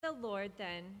the Lord,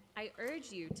 then, I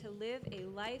urge you to live a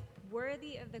life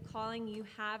worthy of the calling you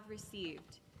have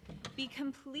received. Be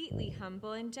completely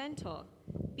humble and gentle.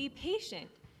 Be patient,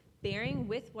 bearing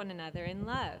with one another in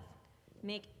love.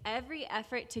 Make every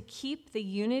effort to keep the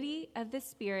unity of the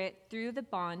Spirit through the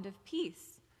bond of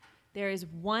peace. There is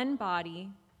one body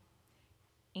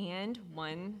and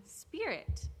one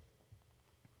Spirit.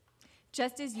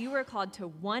 Just as you were called to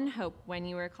one hope when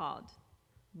you were called,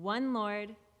 one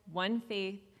Lord, one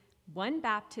faith, one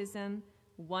baptism,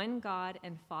 one God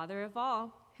and Father of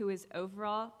all, who is over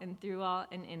all and through all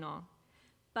and in all.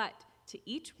 But to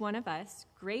each one of us,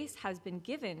 grace has been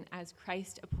given as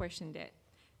Christ apportioned it.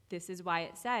 This is why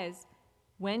it says,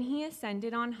 when he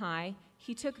ascended on high,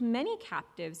 he took many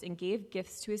captives and gave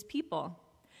gifts to his people.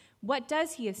 What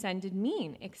does he ascended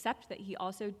mean, except that he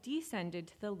also descended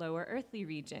to the lower earthly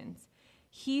regions?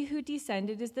 He who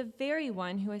descended is the very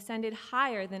one who ascended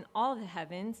higher than all the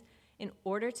heavens in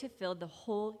order to fill the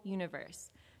whole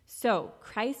universe. So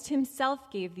Christ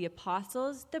himself gave the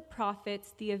apostles, the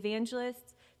prophets, the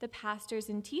evangelists, the pastors,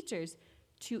 and teachers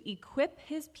to equip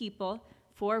his people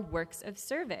for works of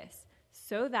service,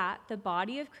 so that the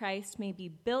body of Christ may be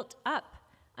built up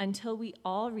until we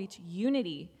all reach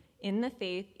unity in the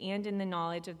faith and in the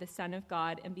knowledge of the Son of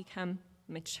God and become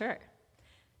mature,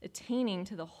 attaining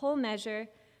to the whole measure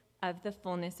of the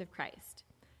fullness of Christ.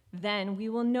 Then we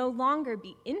will no longer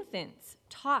be infants,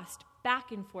 tossed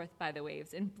back and forth by the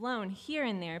waves and blown here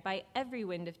and there by every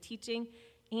wind of teaching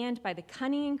and by the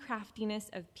cunning and craftiness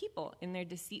of people in their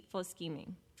deceitful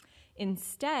scheming.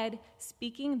 Instead,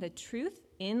 speaking the truth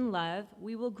in love,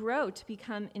 we will grow to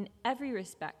become in every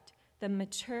respect the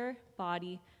mature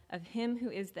body of him who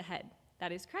is the head,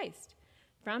 that is Christ.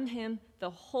 From him, the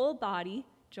whole body,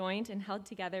 joined and held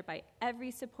together by every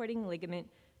supporting ligament,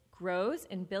 grows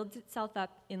and builds itself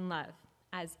up in love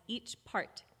as each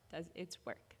part does its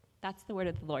work. That's the word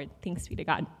of the Lord. Thanks be to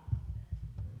God.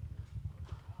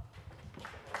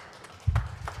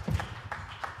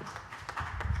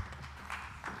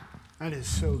 That is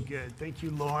so good. Thank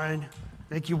you, Lauren.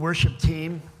 Thank you, worship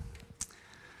team.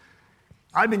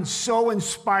 I've been so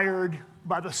inspired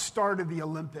by the start of the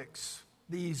Olympics.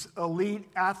 These elite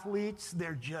athletes,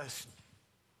 they're just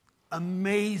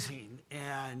amazing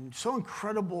and so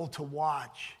incredible to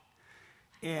watch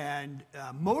and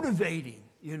motivating,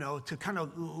 to kind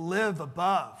of live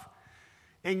above.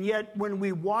 And yet when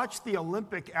we watch the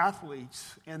Olympic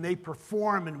athletes and they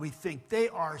perform and we think they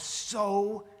are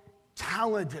so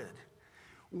talented,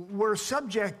 we're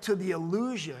subject to the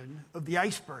illusion of the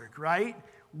iceberg, right?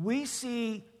 We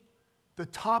see the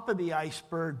top of the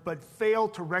iceberg but fail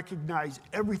to recognize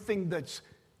everything that's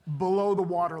below the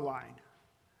waterline.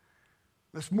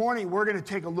 This morning, we're going to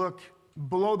take a look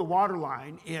below the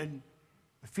waterline in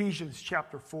Ephesians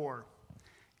chapter 4.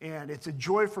 And it's a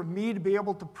joy for me to be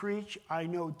able to preach. I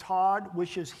know Todd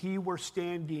wishes he were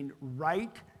standing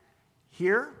right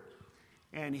here.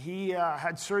 And he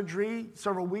had surgery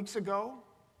several weeks ago,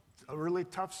 a really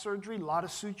tough surgery, a lot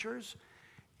of sutures.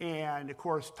 And, of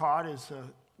course, Todd is a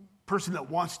person that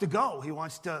wants to go. He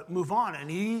wants to move on. And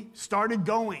he started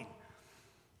going.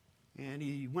 And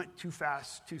he went too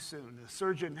fast, too soon. The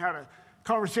surgeon had a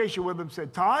conversation with him,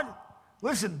 said, Todd,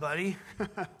 listen, buddy,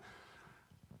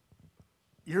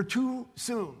 you're too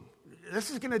soon.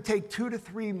 This is going to take 2 to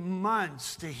 3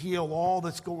 months to heal all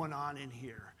that's going on in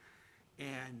here.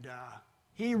 And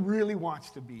he really wants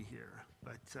to be here,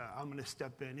 but I'm going to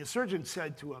step in. The surgeon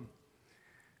said to him,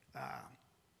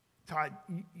 Todd,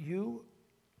 you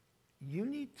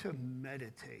need to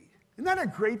meditate. Isn't that a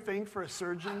great thing for a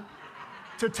surgeon?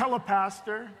 To tell a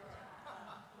pastor,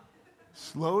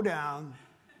 slow down,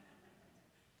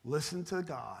 listen to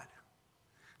God.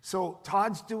 So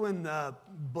Todd's doing the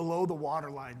below the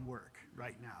waterline work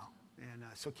right now. And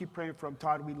so keep praying for him.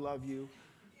 Todd, we love you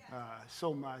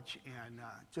so much. And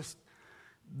just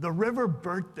the river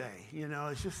birthday,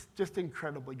 it's just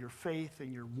incredible. Your faith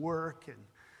and your work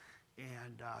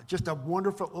and just a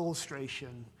wonderful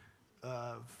illustration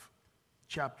of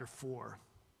chapter 4.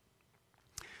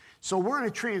 So we're in a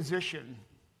transition.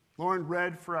 Lauren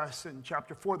read for us in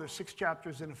chapter 4. There's 6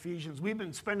 chapters in Ephesians. We've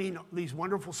been spending these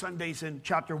wonderful Sundays in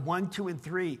chapter 1, 2, and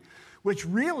 3, which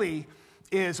really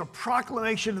is a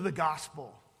proclamation of the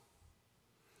gospel.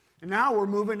 And now we're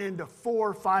moving into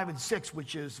 4, 5, and 6,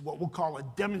 which is what we'll call a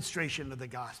demonstration of the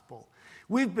gospel.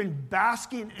 We've been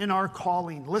basking in our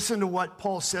calling. Listen to what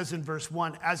Paul says in verse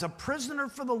 1. As a prisoner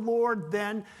for the Lord,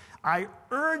 then, I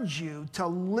urge you to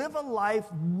live a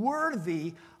life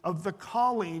worthy of the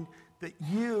calling that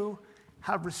you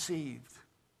have received.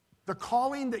 The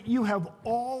calling that you have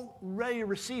already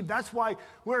received. That's why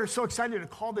we're so excited to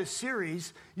call this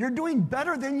series, You're Doing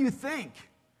Better Than You Think.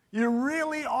 You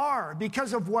really are,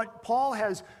 because of what Paul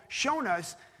has shown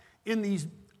us in these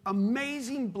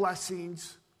amazing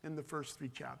blessings in the first 3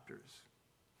 chapters.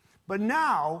 But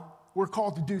now we're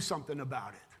called to do something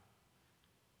about it.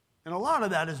 And a lot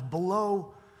of that is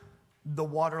below the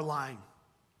waterline.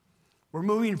 We're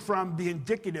moving from the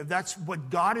indicative, that's what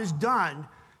God has done,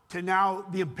 to now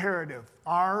the imperative,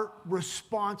 our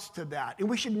response to that. And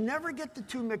we should never get the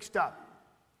two mixed up.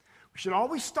 We should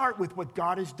always start with what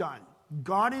God has done.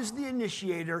 God is the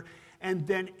initiator, and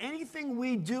then anything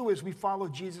we do as we follow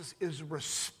Jesus is a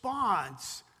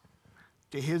response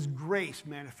to his grace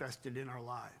manifested in our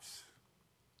lives.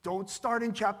 Don't start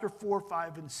in chapter 4,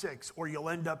 5, and 6, or you'll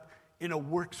end up in a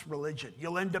works religion.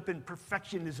 You'll end up in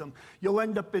perfectionism. You'll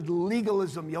end up in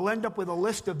legalism. You'll end up with a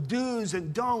list of do's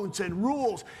and don'ts and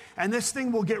rules, and this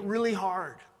thing will get really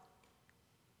hard.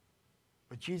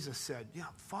 But Jesus said, yeah,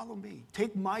 follow me.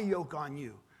 Take my yoke on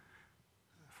you,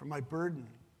 for my burden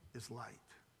is light.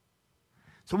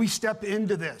 So we step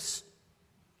into this.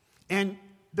 And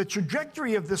the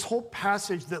trajectory of this whole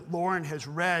passage that Lauren has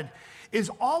read is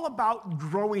all about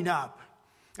growing up.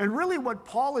 And really what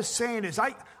Paul is saying is,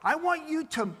 I want you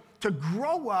to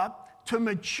grow up, to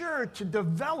mature, to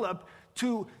develop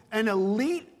to an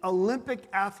elite Olympic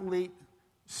athlete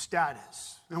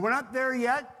status. And we're not there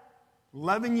yet.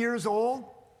 11 years old.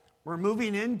 We're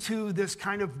moving into this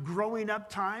kind of growing up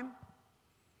time.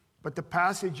 But the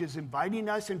passage is inviting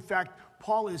us. In fact,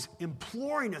 Paul is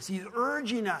imploring us. He's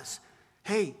urging us.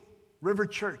 Hey, River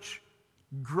Church,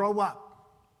 grow up.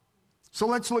 So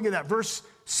let's look at that. Verse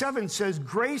 7 says,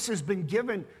 grace has been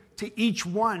given to each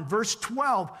one. Verse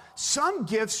 12, some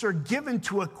gifts are given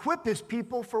to equip his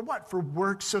people for what? For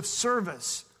works of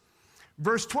service.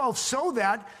 Verse 12, so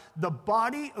that the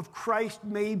body of Christ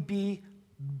may be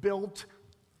built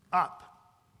up.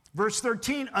 Verse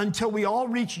 13, until we all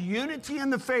reach unity in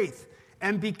the faith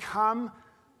and become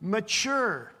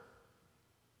mature.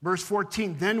 Verse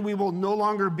 14, then we will no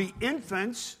longer be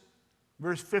infants.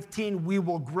 Verse 15, we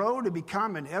will grow to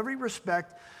become in every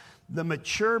respect the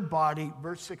mature body.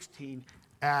 Verse 16,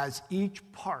 as each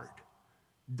part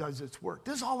does its work.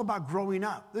 This is all about growing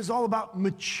up. This is all about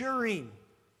maturing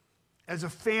as a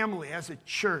family, as a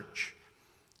church,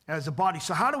 as a body.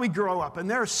 So how do we grow up? And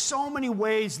there are so many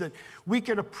ways that we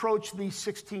could approach these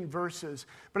 16 verses.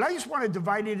 But I just want to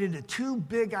divide it into 2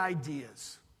 big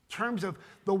ideas in terms of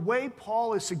the way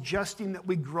Paul is suggesting that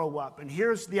we grow up. And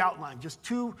here's the outline, just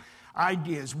 2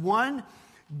 ideas. 1,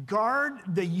 guard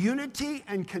the unity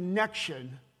and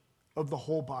connection of the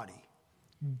whole body.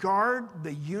 Guard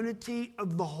the unity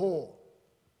of the whole.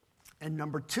 And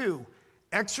number 2,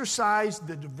 exercise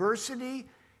the diversity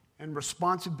and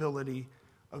responsibility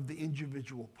of the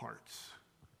individual parts.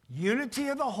 Unity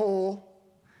of the whole,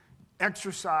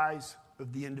 exercise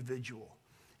of the individual.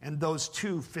 And those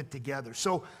 2 fit together.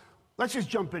 So let's just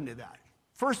jump into that.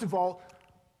 First of all,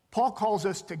 Paul calls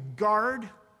us to guard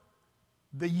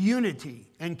the unity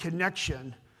and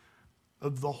connection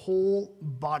of the whole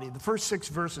body. The first 6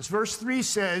 verses. Verse 3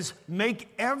 says, make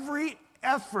every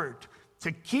effort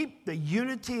to keep the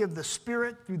unity of the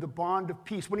Spirit through the bond of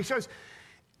peace. When he says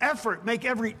effort, make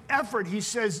every effort, he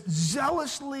says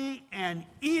zealously and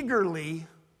eagerly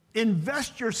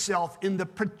invest yourself in the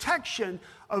protection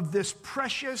of this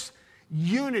precious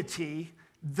unity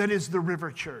that is the River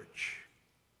Church.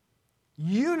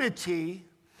 Unity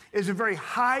is a very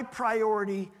high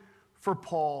priority for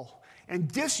Paul.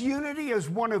 And disunity is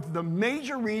one of the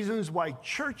major reasons why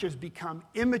churches become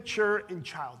immature and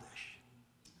childish.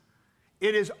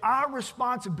 It is our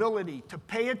responsibility to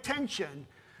pay attention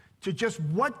to just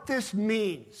what this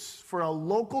means for a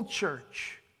local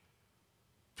church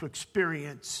to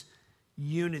experience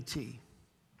unity.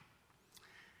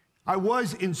 I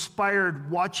was inspired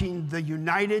watching the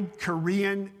United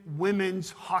Korean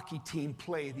women's hockey team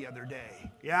play the other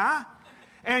day. Yeah?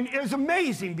 And it was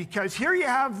amazing because here you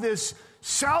have this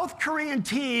South Korean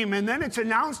team, and then it's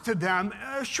announced to them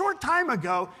a short time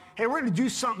ago, hey, we're going to do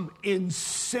something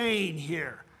insane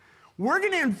here. We're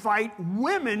going to invite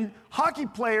women hockey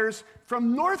players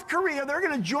from North Korea. They're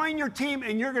going to join your team,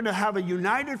 and you're going to have a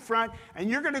united front, and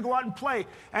you're going to go out and play.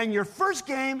 And your first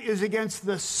game is against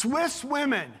the Swiss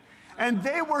women. And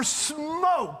they were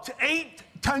smoked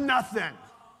 8-0.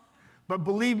 But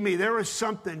believe me, there was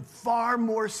something far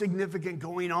more significant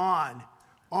going on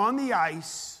the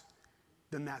ice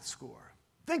than that score.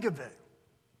 Think of it.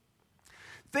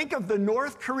 Think of the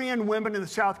North Korean women and the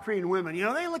South Korean women. You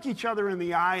know, they look each other in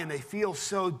the eye and they feel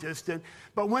so distant.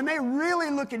 But when they really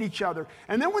look at each other,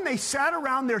 and then when they sat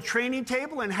around their training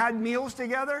table and had meals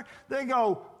together, they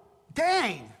go,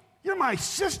 dang, you're my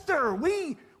sister.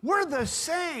 We're the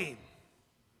same.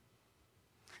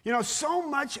 You know, so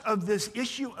much of this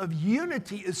issue of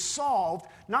unity is solved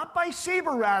not by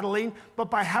saber rattling, but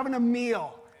by having a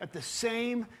meal at the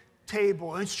same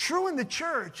table. And it's true in the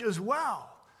church as well.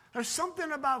 There's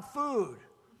something about food.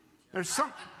 There's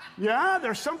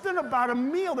something about a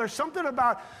meal. There's something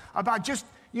about just,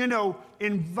 you know,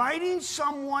 inviting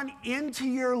someone into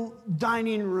your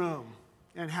dining room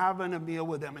and having a meal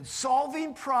with them and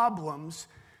solving problems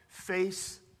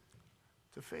face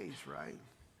to face, right?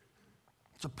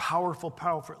 It's a powerful,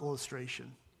 powerful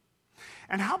illustration.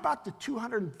 And how about the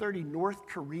 230 North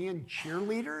Korean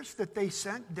cheerleaders that they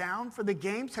sent down for the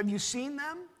games? Have you seen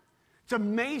them? It's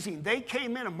amazing. They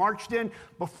came in and marched in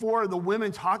before the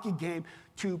women's hockey game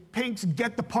to Pink's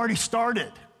Get the Party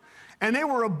Started. And they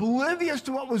were oblivious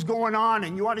to what was going on,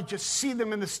 and you ought to just see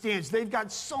them in the stands. They've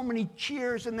got so many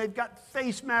cheers, and they've got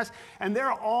face masks, and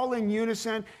they're all in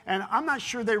unison. And I'm not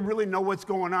sure they really know what's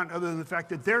going on other than the fact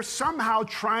that they're somehow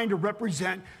trying to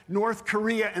represent North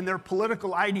Korea and their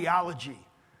political ideology.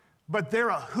 But they're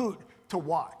a hoot to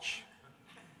watch.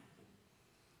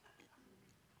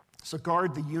 So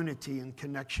guard the unity and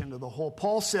connection of the whole.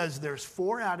 Paul says there's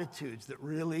 4 attitudes that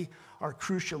really are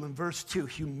crucial in verse 2.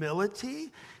 Humility,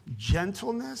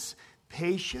 gentleness,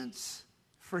 patience,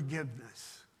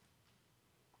 forgiveness.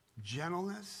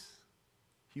 Gentleness,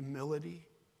 humility,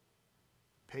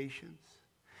 patience.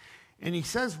 And he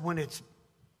says when it's,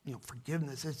 you know,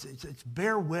 forgiveness, it's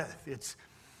bear with.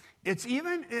 It's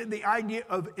even the idea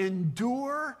of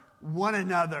endure one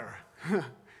another.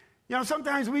 You know,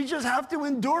 sometimes we just have to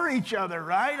endure each other,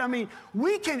 right? I mean,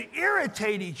 we can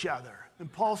irritate each other. And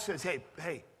Paul says,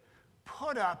 hey,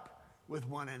 put up with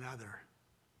one another.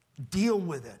 Deal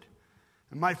with it.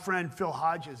 And my friend Phil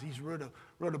Hodges, he's wrote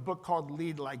a book called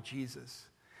Lead Like Jesus.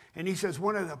 And he says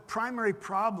one of the primary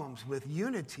problems with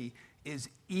unity is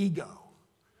ego.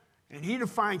 And he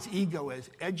defines ego as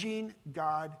edging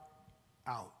God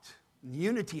out. And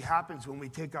unity happens when we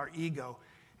take our ego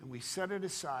and we set it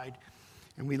aside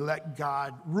and we let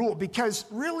God rule. Because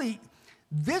really,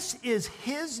 this is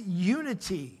his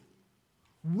unity.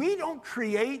 We don't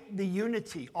create the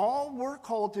unity. All we're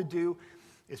called to do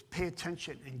is pay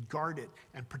attention and guard it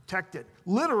and protect it.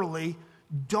 Literally,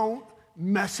 don't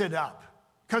mess it up.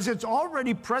 Because it's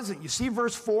already present. You see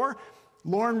verse 4?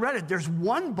 Lauren read it. There's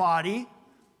one body.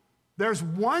 There's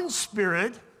one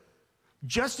Spirit.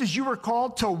 Just as you were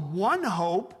called to one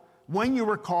hope when you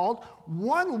were called,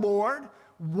 one Lord,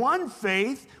 one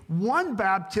faith, one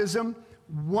baptism,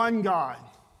 one God.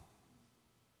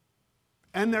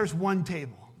 And there's one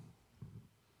table.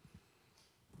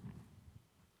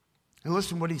 And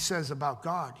listen what he says about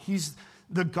God. He's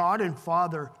the God and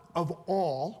Father of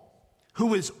all,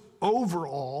 who is over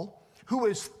all, who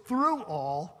is through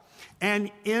all,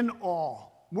 and in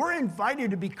all. We're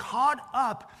invited to be caught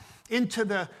up into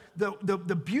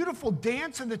the beautiful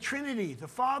dance of the Trinity, the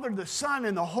Father, the Son,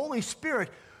 and the Holy Spirit,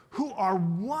 who are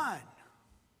one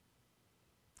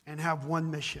and have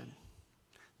one mission.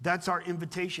 That's our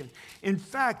invitation. In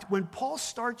fact, when Paul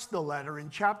starts the letter in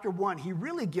chapter 1, he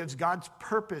really gives God's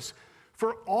purpose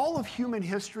for all of human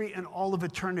history and all of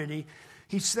eternity.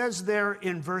 He says there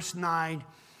in verse 9,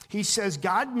 he says,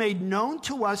 God made known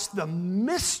to us the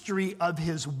mystery of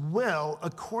his will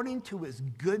according to his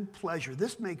good pleasure.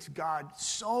 This makes God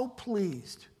so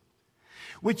pleased,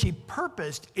 which he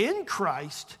purposed in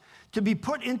Christ to be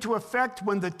put into effect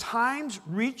when the times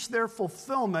reach their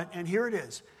fulfillment. And here it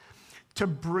is, to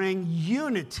bring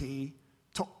unity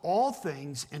to all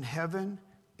things in heaven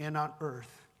and on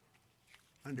earth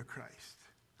under Christ.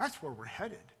 That's where we're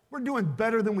headed. We're doing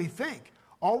better than we think.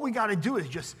 All we got to do is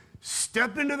just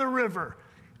step into the river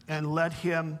and let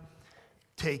him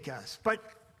take us. But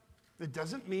it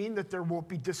doesn't mean that there won't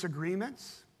be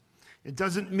disagreements. It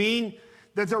doesn't mean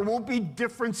that there won't be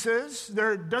differences.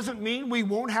 There doesn't mean we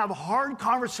won't have hard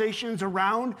conversations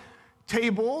around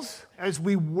tables as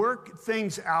we work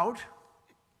things out.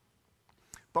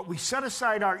 But we set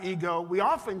aside our ego. We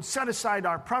often set aside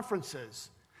our preferences.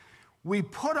 We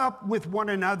put up with one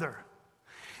another.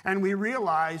 And we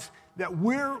realize that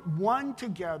we're one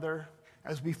together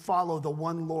as we follow the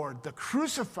one Lord, the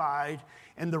crucified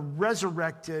and the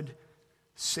resurrected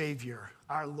Savior,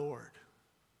 our Lord.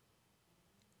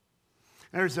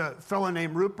 There's a fellow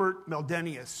named Rupert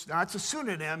Meldenius. Now, it's a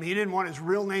pseudonym. He didn't want his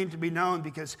real name to be known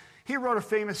because he wrote a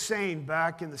famous saying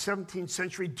back in the 17th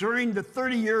century during the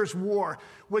 30 Years' War,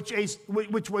 which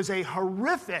was a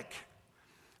horrific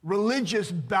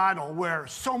religious battle where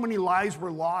so many lives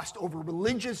were lost over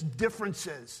religious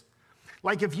differences.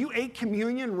 Like if you ate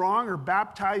communion wrong or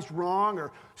baptized wrong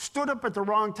or stood up at the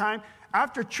wrong time,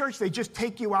 after church they just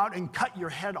take you out and cut your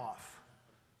head off.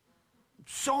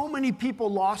 So many people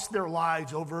lost their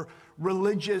lives over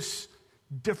religious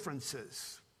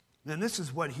differences. And this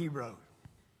is what he wrote.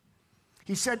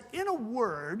 He said, in a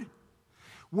word,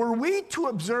 were we to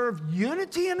observe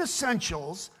unity in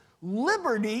essentials,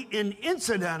 liberty in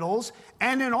incidentals,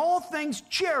 and in all things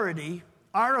charity,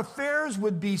 our affairs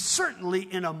would be certainly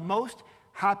in a most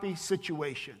happy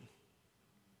situation.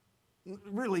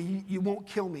 Really, you won't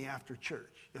kill me after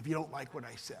church if you don't like what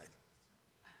I said.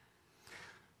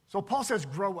 So Paul says,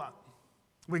 grow up.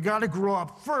 We got to grow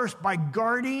up first by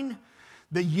guarding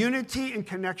the unity and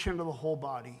connection of the whole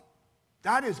body.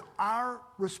 That is our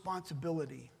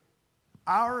responsibility,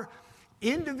 our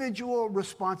individual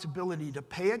responsibility to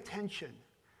pay attention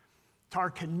to our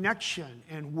connection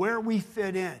and where we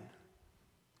fit in,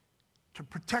 to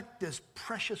protect this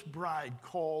precious bride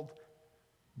called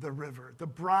the river, the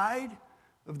bride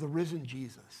of the risen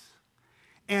Jesus.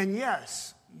 And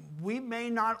yes, we may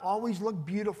not always look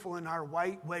beautiful in our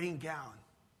white wedding gown,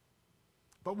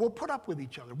 but we'll put up with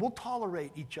each other, we'll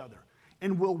tolerate each other,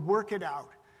 and we'll work it out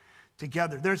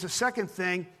together. There's a second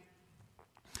thing.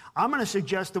 I'm going to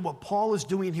suggest that what Paul is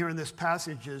doing here in this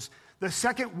passage is the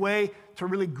second way to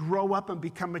really grow up and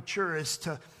become mature is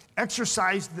to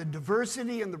exercise the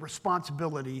diversity and the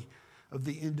responsibility of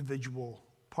the individual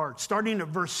parts. Starting at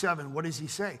verse 7, what does he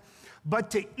say?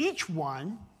 But to each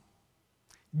one,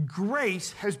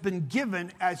 grace has been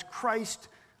given as Christ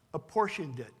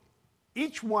apportioned it.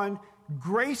 Each one,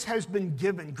 grace has been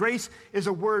given. Grace is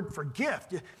a word for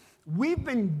gift. We've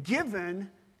been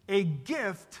given a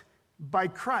gift by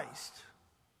Christ.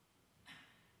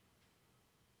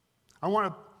 I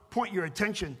want to point your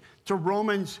attention to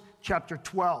Romans chapter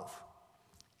 12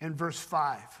 and verse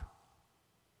 5.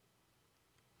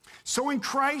 So in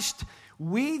Christ,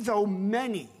 we, though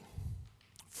many,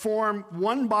 form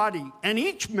one body, and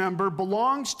each member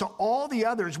belongs to all the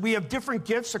others. We have different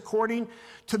gifts according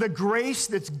to the grace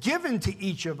that's given to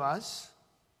each of us.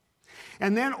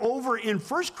 And then over in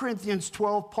 1 Corinthians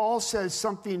 12, Paul says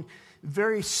something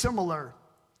very similar.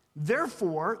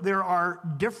 Therefore, there are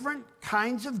different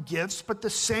kinds of gifts, but the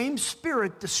same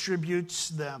Spirit distributes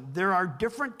them. There are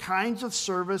different kinds of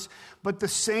service, but the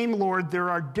same Lord. There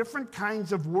are different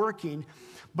kinds of working,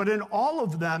 but in all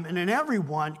of them and in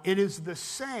everyone, it is the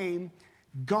same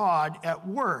God at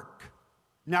work.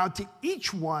 Now, to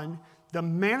each one, the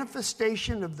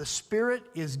manifestation of the Spirit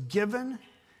is given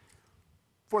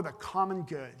for the common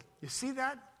good. You see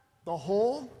that? The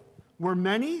whole, we're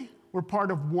many. We're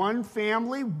part of one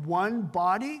family, one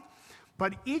body,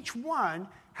 but each one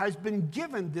has been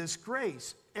given this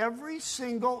grace. Every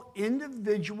single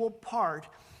individual part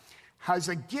has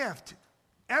a gift.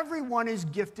 Everyone is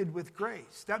gifted with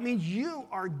grace. That means you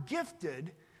are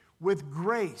gifted with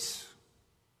grace.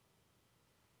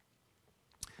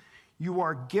 You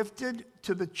are gifted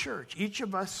to the church. Each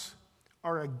of us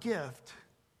are a gift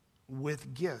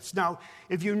with gifts. Now,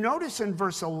 if you notice in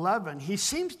verse 11, he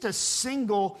seems to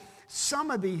single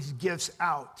some of these gifts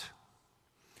out.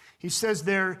 He says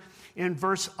there in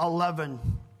verse 11,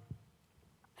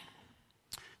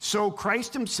 so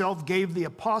Christ himself gave the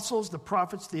apostles, the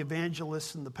prophets, the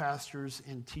evangelists, and the pastors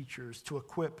and teachers to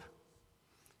equip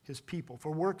his people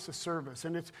for works of service.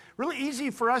 And it's really easy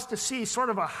for us to see sort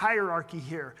of a hierarchy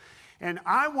here. And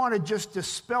I want to just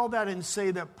dispel that and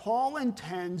say that Paul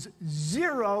intends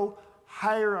zero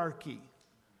hierarchy.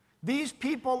 These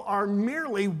people are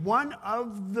merely one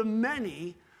of the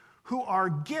many who are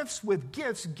gifts with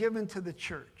gifts given to the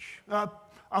church.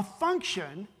 A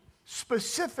function,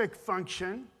 specific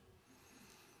function,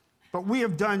 but we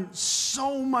have done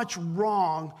so much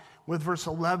wrong with verse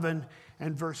 11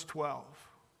 and verse 12.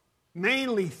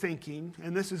 Mainly thinking,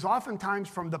 and this is oftentimes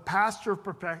from the pastor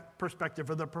perspective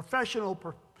or the professional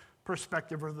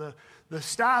perspective or the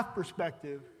staff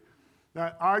perspective,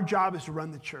 that our job is to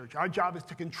run the church. Our job is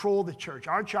to control the church.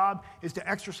 Our job is to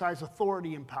exercise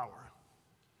authority and power.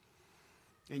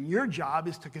 And your job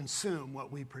is to consume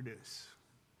what we produce.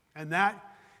 And that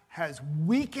has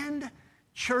weakened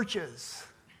churches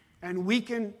and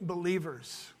weakened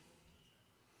believers.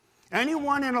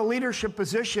 Anyone in a leadership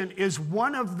position is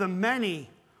one of the many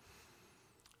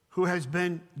who has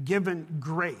been given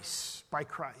grace by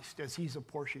Christ as he's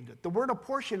apportioned it. The word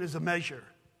apportion is a measure.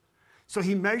 So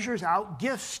he measures out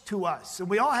gifts to us. And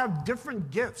we all have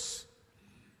different gifts.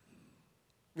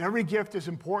 Every gift is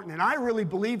important. And I really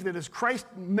believe that as Christ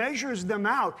measures them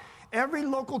out, every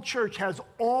local church has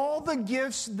all the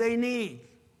gifts they need.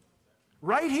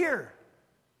 Right here.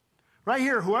 Right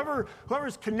here.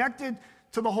 Whoever's connected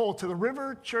to the whole, to the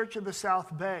River Church of the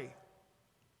South Bay.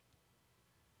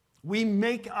 We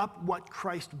make up what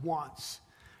Christ wants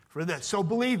for this. So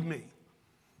believe me,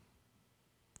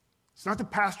 it's not the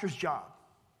pastor's job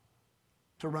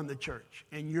to run the church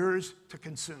and yours to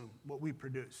consume what we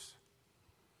produce.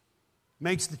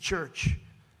 Makes the church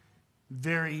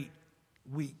very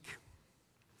weak.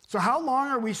 So how long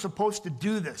are we supposed to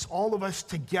do this, all of us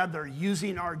together,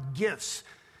 using our gifts?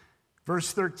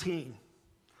 Verse 13.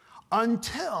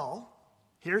 Until,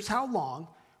 here's how long,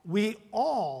 we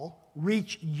all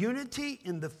reach unity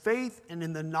in the faith and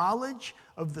in the knowledge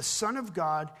of the Son of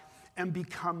God and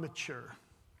become mature.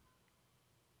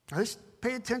 Now, let's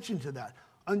pay attention to that.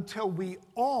 Until we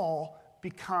all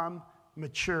become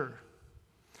mature.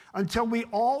 Until we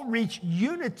all reach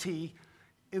unity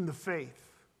in the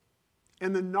faith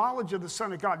and the knowledge of the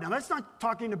Son of God. Now, that's not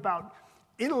talking about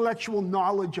intellectual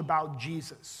knowledge about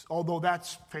Jesus, although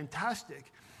that's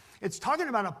fantastic. It's talking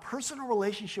about a personal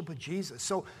relationship with Jesus.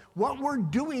 So what we're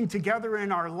doing together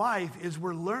in our life is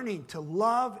we're learning to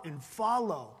love and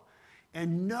follow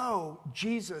and know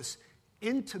Jesus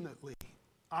intimately,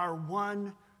 our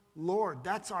one Lord.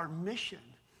 That's our mission.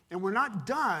 And we're not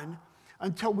done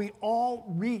until we all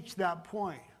reach that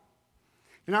point.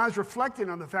 And I was reflecting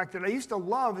on the fact that I used to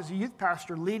love, as a youth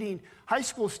pastor, leading high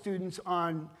school students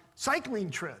on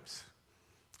cycling trips.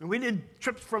 And we did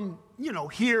trips from,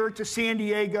 here to San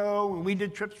Diego, and we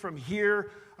did trips from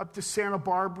here up to Santa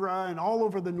Barbara and all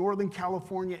over the Northern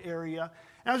California area.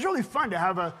 And it was really fun to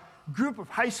have a group of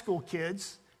high school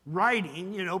kids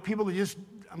riding, people that just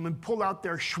pulled out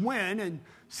their Schwinn and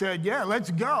said, yeah,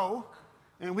 let's go.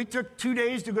 And we took 2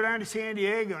 days to go down to San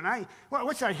Diego. And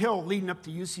what's that hill leading up to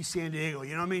UC San Diego?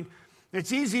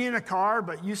 It's easy in a car,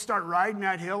 but you start riding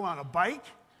that hill on a bike,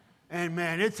 and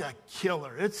man, it's a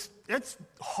killer. It's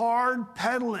hard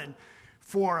pedaling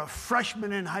for a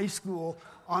freshman in high school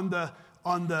on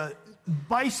the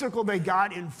bicycle they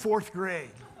got in 4th grade.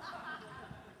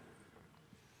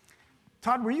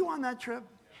 Todd, were you on that trip?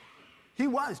 He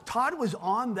was. Todd was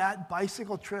on that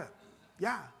bicycle trip.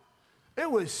 Yeah. It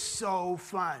was so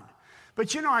fun.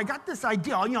 But I got this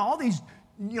idea, all these,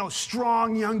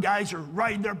 strong young guys are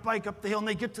riding their bike up the hill and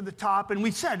they get to the top. And we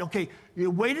said, okay,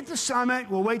 wait at the summit.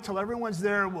 We'll wait till everyone's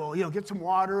there. We'll, get some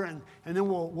water and then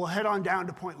we'll head on down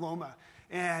to Point Loma.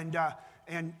 And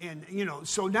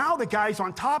so now the guys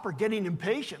on top are getting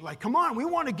impatient. Like, come on, we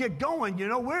want to get going.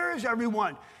 Where is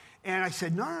everyone? And I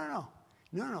said, no.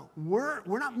 We're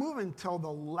not moving until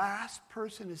the last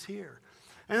person is here.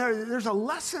 And there's a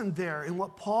lesson there in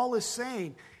what Paul is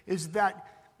saying, is that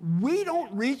we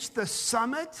don't reach the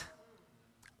summit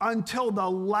until the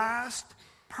last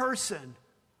person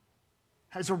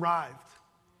has arrived.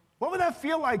 What would that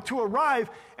feel like to arrive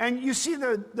and you see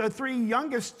the 3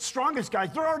 youngest, strongest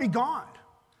guys, they're already gone.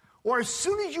 Or as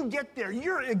soon as you get there,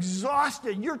 you're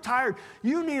exhausted, you're tired,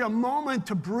 you need a moment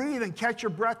to breathe and catch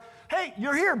your breath. Hey,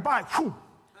 you're here, bye. Whew.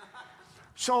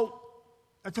 So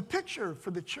it's a picture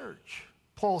for the church.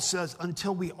 Paul says,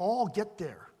 until we all get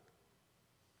there.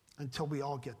 Until we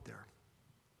all get there.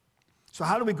 So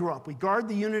how do we grow up? We guard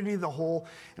the unity of the whole,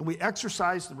 and we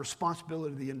exercise the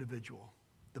responsibility of the individual,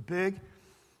 the big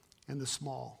and the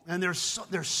small. And there's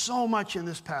so much in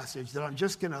this passage that I'm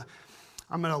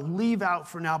going to leave out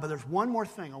for now, but there's one more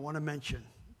thing I want to mention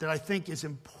that I think is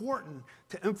important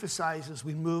to emphasize as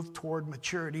we move toward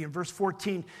maturity. In verse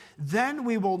 14, then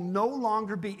we will no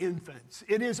longer be infants.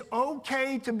 It is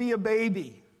okay to be a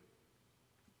baby.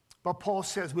 But Paul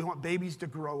says we want babies to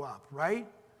grow up, right?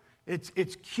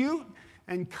 It's cute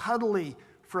and cuddly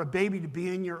for a baby to be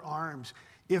in your arms.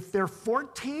 If they're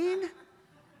 14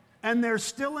 and they're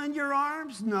still in your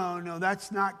arms, no,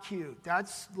 that's not cute.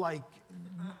 That's like,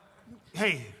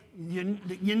 hey,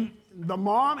 the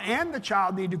mom and the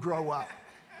child need to grow up,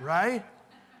 right?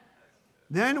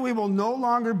 Then we will no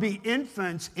longer be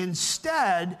infants.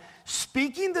 Instead,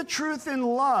 speaking the truth in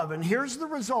love. And here's the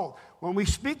result. When we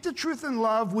speak the truth in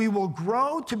love, we will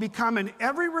grow to become in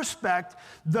every respect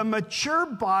the mature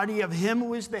body of him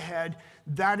who is the head,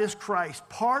 that is Christ.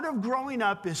 Part of growing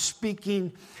up is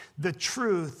speaking the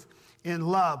truth in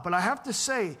love. But I have to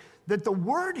say that the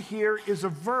word here is a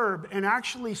verb, and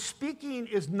actually speaking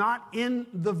is not in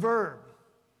the verb.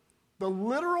 The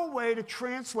literal way to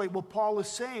translate what Paul is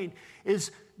saying is,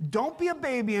 don't be a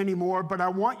baby anymore, but I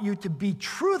want you to be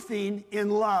truthing in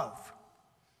love.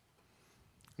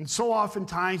 And so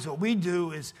oftentimes what we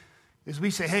do is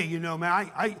we say, hey, man,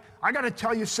 I got to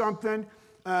tell you something,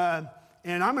 and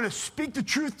I'm going to speak the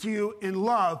truth to you in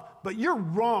love, but you're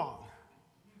wrong.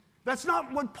 That's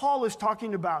not what Paul is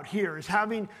talking about here, is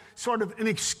having sort of an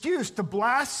excuse to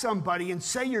blast somebody and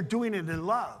say you're doing it in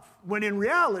love, when in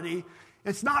reality,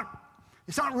 it's not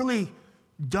really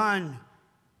done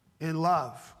in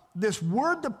love. This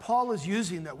word that Paul is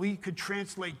using that we could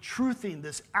translate truthing,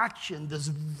 this action, this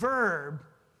verb,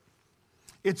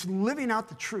 it's living out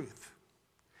the truth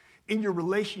in your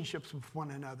relationships with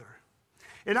one another.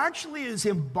 It actually is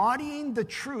embodying the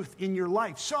truth in your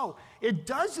life. So it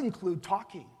does include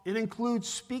talking. It includes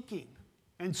speaking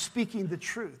and speaking the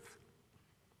truth.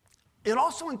 It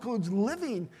also includes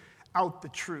living out the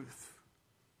truth,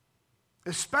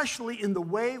 especially in the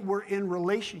way we're in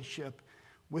relationship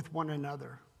with one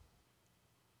another.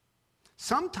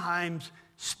 Sometimes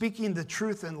speaking the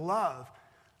truth in love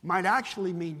might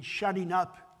actually mean shutting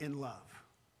up in love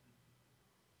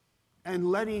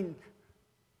and letting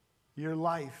your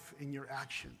life and your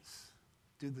actions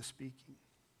do the speaking.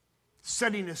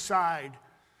 Setting aside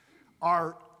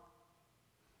our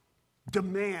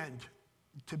demand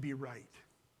to be right.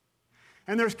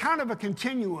 And there's kind of a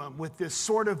continuum with this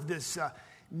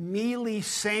mealy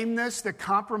sameness that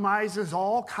compromises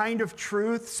all kind of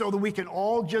truth so that we can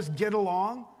all just get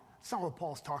along. That's not what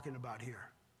Paul's talking about here.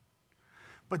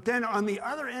 But then on the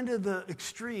other end of the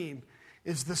extreme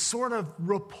is the sort of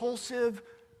repulsive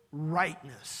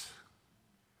rightness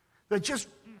that just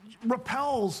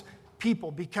repels people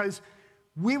because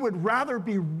we would rather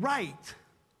be right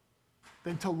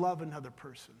than to love another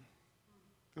person.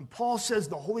 And Paul says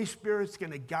the Holy Spirit's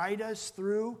going to guide us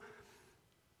through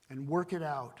and work it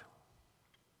out.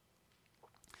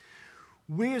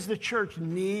 We as the church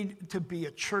need to be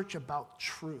a church about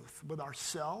truth with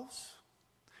ourselves,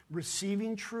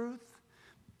 receiving truth,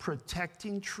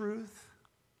 protecting truth,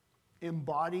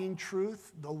 embodying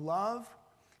truth, the love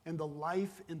and the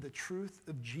life and the truth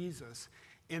of Jesus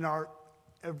in our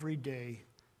everyday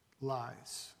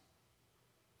lives.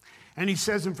 And he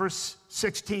says in verse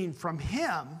 16, from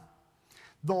him,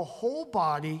 the whole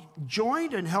body,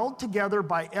 joined and held together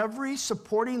by every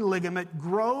supporting ligament,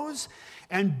 grows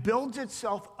and builds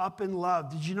itself up in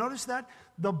love. Did you notice that?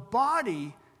 The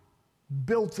body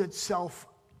builds itself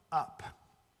up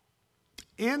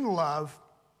in love.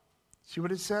 See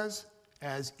what it says?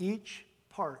 As each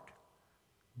part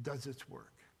does its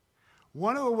work.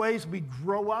 One of the ways we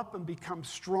grow up and become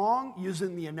strong,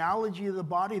 using the analogy of the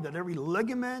body, that every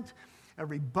ligament,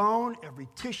 every bone, every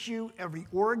tissue, every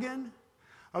organ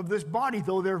of this body,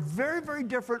 though they're very, very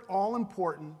different, all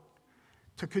important,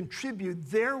 to contribute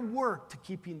their work to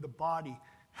keeping the body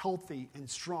healthy and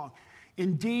strong.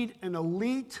 Indeed, an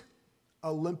elite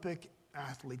Olympic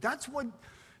athlete. That's what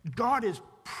God is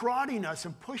prodding us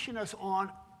and pushing us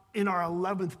on in our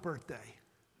 11th birthday.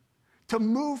 To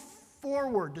move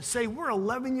forward, to say we're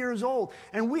 11 years old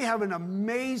and we have an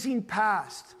amazing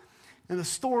past. And the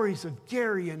stories of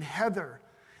Gary and Heather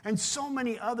and so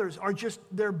many others are just,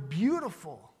 they're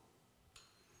beautiful.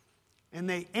 And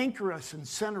they anchor us and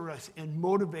center us and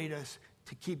motivate us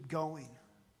to keep going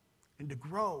and to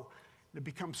grow, and to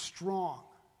become strong,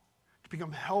 to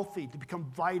become healthy, to become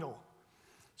vital,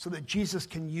 so that Jesus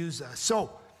can use us.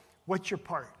 So, what's your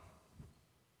part?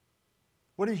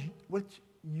 What's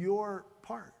your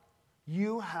part?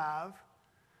 You have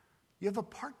a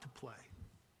part to play.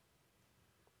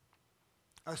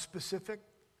 A specific,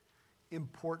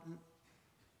 important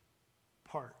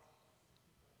part.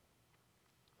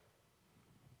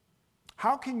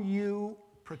 How can you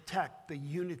protect the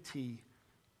unity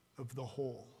of the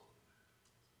whole?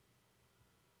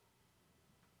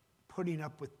 Putting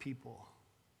up with people,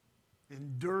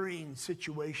 enduring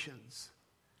situations,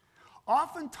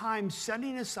 oftentimes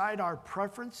setting aside our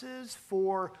preferences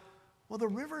for, well, the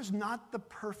river's not the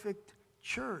perfect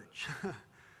church.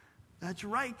 That's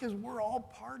right, because we're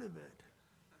all part of it.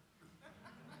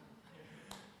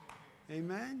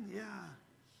 Amen? Yeah.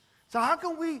 So how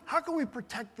can we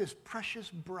protect this precious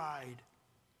bride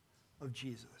of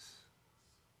Jesus?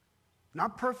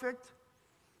 Not perfect,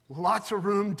 lots of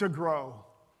room to grow.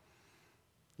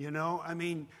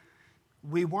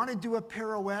 We want to do a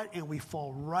pirouette and we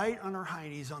fall right on our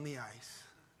hindies on the ice.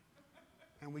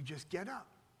 And we just get up.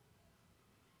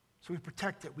 So we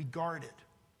protect it, we guard it.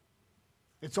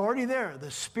 It's already there,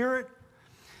 the Spirit.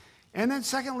 And then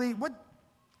secondly,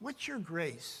 what's your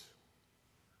grace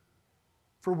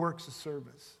for works of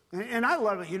service? And I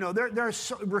love it.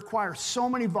 Requires so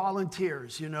many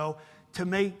volunteers, to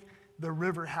make the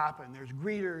river happen. There's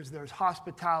greeters, there's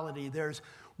hospitality, there's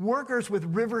workers with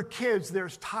river kids,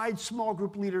 there's Tide small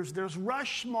group leaders, there's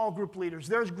Rush small group leaders,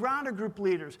 there's Grounded group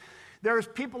leaders, there's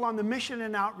people on the mission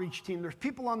and outreach team, there's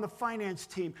people on the finance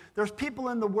team, there's people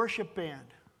in the worship band.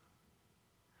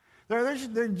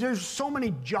 There's so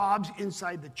many jobs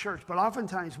inside the church, but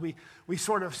oftentimes we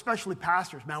sort of, especially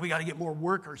pastors, man, we got to get more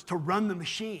workers to run the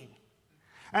machine.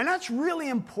 And that's really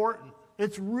important.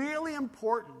 It's really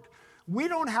important. We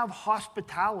don't have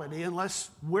hospitality unless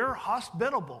we're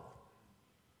hospitable.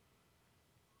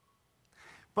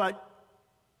 But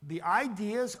the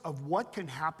ideas of what can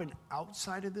happen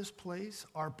outside of this place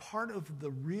are part of the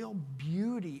real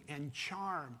beauty and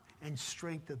charm and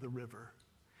strength of the river.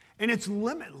 And it's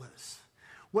limitless.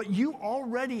 What you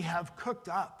already have cooked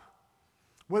up,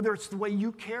 whether it's the way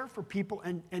you care for people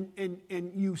and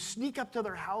you sneak up to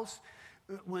their house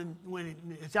when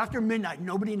it's after midnight,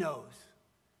 nobody knows,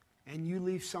 and you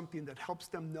leave something that helps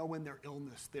them know in their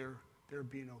illness they're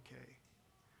being okay.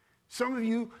 Some of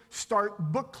you start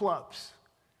book clubs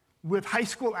with high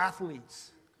school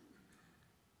athletes,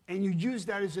 and you use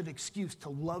that as an excuse to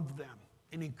love them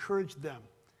and encourage them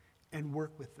and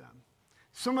work with them.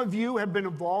 Some of you have been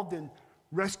involved in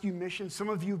rescue missions. Some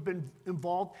of you have been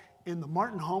involved in the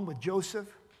Martin home with Joseph.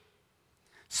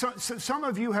 Some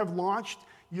of you have launched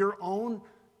your own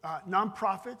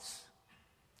nonprofits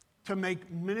to make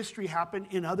ministry happen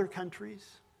in other countries.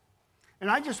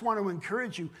 And I just want to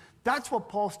encourage you, that's what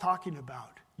Paul's talking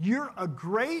about. You're a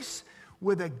grace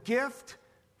with a gift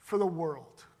for the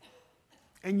world.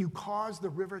 And you cause the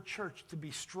River Church to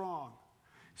be strong.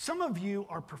 Some of you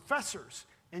are professors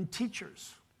and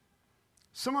teachers.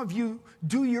 Some of you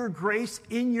do your grace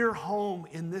in your home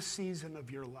in this season of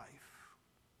your life.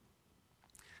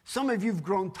 Some of you have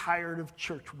grown tired of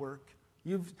church work.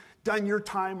 You've done your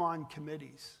time on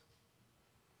committees.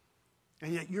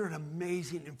 And yet you're an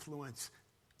amazing influence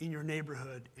in your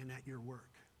neighborhood and at your work.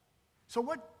 So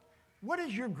what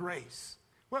is your grace?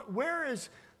 Where is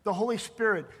the Holy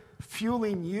Spirit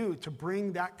fueling you to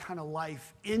bring that kind of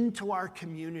life into our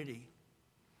community?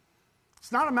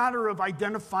 It's not a matter of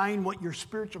identifying what your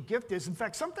spiritual gift is. In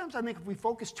fact, sometimes I think if we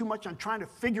focus too much on trying to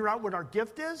figure out what our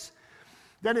gift is,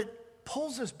 that it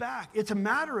pulls us back. It's a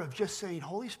matter of just saying,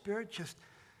 Holy Spirit, just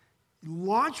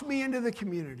launch me into the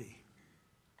community.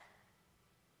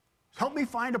 Help me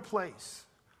find a place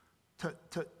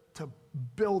to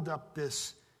build up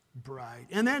this bride.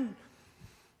 And then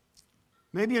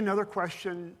maybe another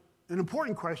question, an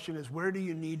important question is, where do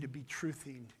you need to be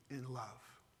truthing in love?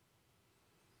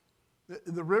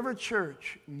 The River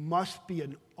Church must be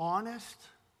an honest,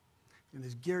 and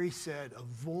as Gary said, a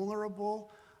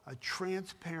vulnerable, a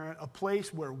transparent, a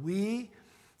place where we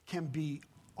can be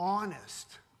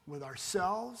honest with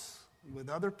ourselves, with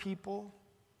other people,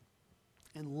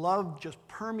 and love just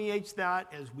permeates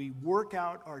that as we work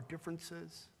out our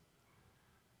differences,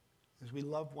 as we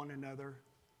love one another.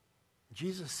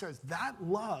 Jesus says that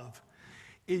love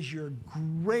is your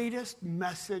greatest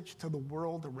message to the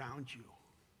world around you.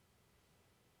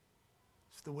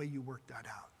 It's the way you work that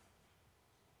out.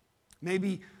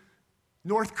 Maybe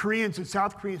North Koreans and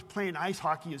South Koreans playing ice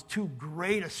hockey is too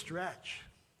great a stretch.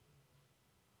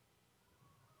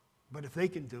 But if they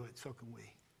can do it, so can we.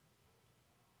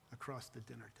 Across the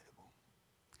dinner table.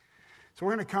 So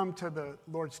we're going to come to the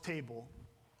Lord's table.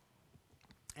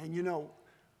 And you know,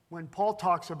 when Paul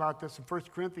talks about this in 1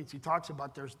 Corinthians, he talks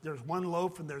about there's one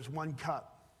loaf and there's one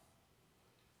cup.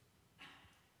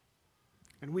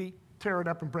 And we tear it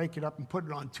up and break it up and put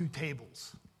it on two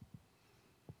tables.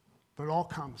 But it all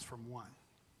comes from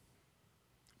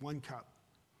one cup.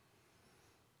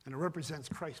 And it represents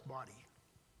Christ's body,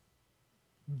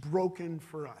 broken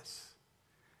for us.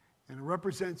 And it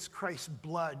represents Christ's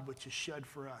blood, which is shed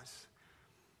for us.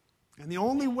 And the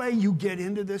only way you get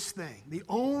into this thing, the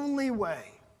only way,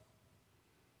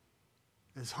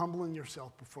 is humbling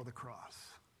yourself before the cross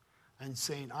and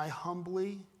saying, I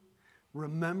humbly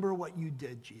remember what you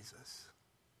did, Jesus,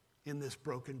 in this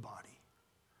broken body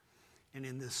and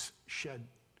in this shed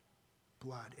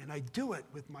blood. And I do it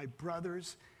with my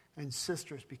brothers and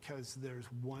sisters because there's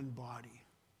one body.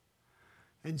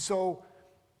 And so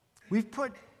we've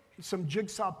put some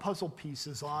jigsaw puzzle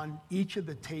pieces on each of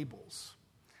the tables.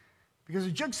 Because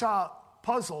a jigsaw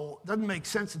puzzle doesn't make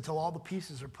sense until all the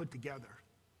pieces are put together.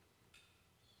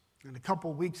 And a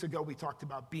couple weeks ago, we talked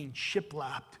about being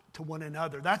shiplapped to one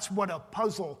another. That's what a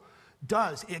puzzle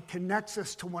does. It connects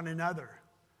us to one another.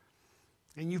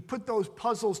 And you put those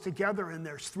puzzles together and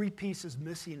there's three pieces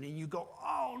missing. And you go,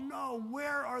 oh no,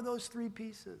 where are those three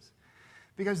pieces?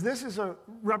 Because this is a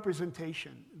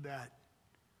representation that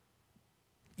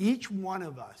each one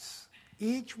of us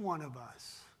Each one of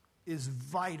us is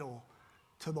vital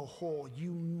to the whole.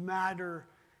 You matter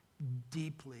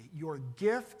deeply. Your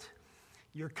gift,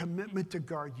 your commitment to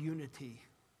guard unity,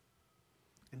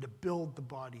 and to build the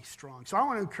body strong. So I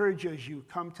want to encourage you as you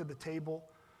come to the table,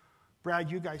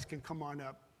 Brad, you guys can come on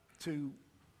up, to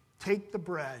take the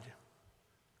bread,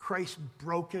 Christ's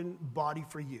broken body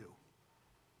for you.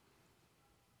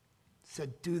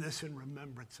 Said, do this in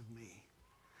remembrance of me.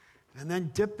 And then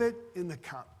dip it in the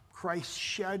cup. Christ's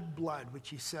shed blood, which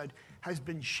he said has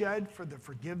been shed for the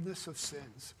forgiveness of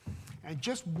sins. And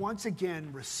just once again,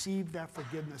 receive that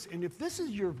forgiveness. And if this is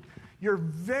your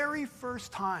very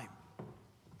first time,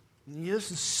 and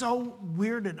this is so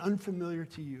weird and unfamiliar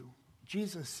to you,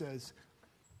 Jesus says,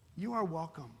 you are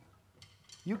welcome.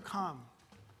 You come.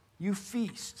 You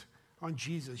feast on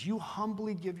Jesus. You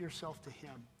humbly give yourself to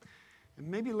him. And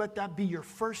maybe let that be your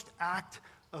first act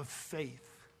of faith,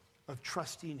 of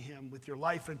trusting him with your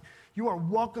life. And you are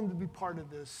welcome to be part of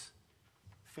this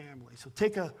family. So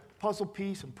take a puzzle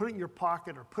piece and put it in your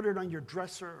pocket, or put it on your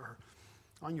dresser, or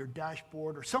on your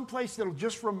dashboard, or someplace that'll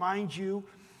just remind you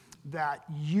that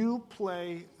you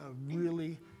play a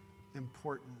really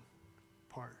important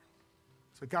part.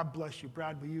 So God bless you.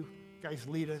 Brad, will you guys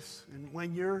lead us? And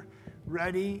when you're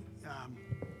ready,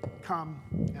 come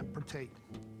and partake.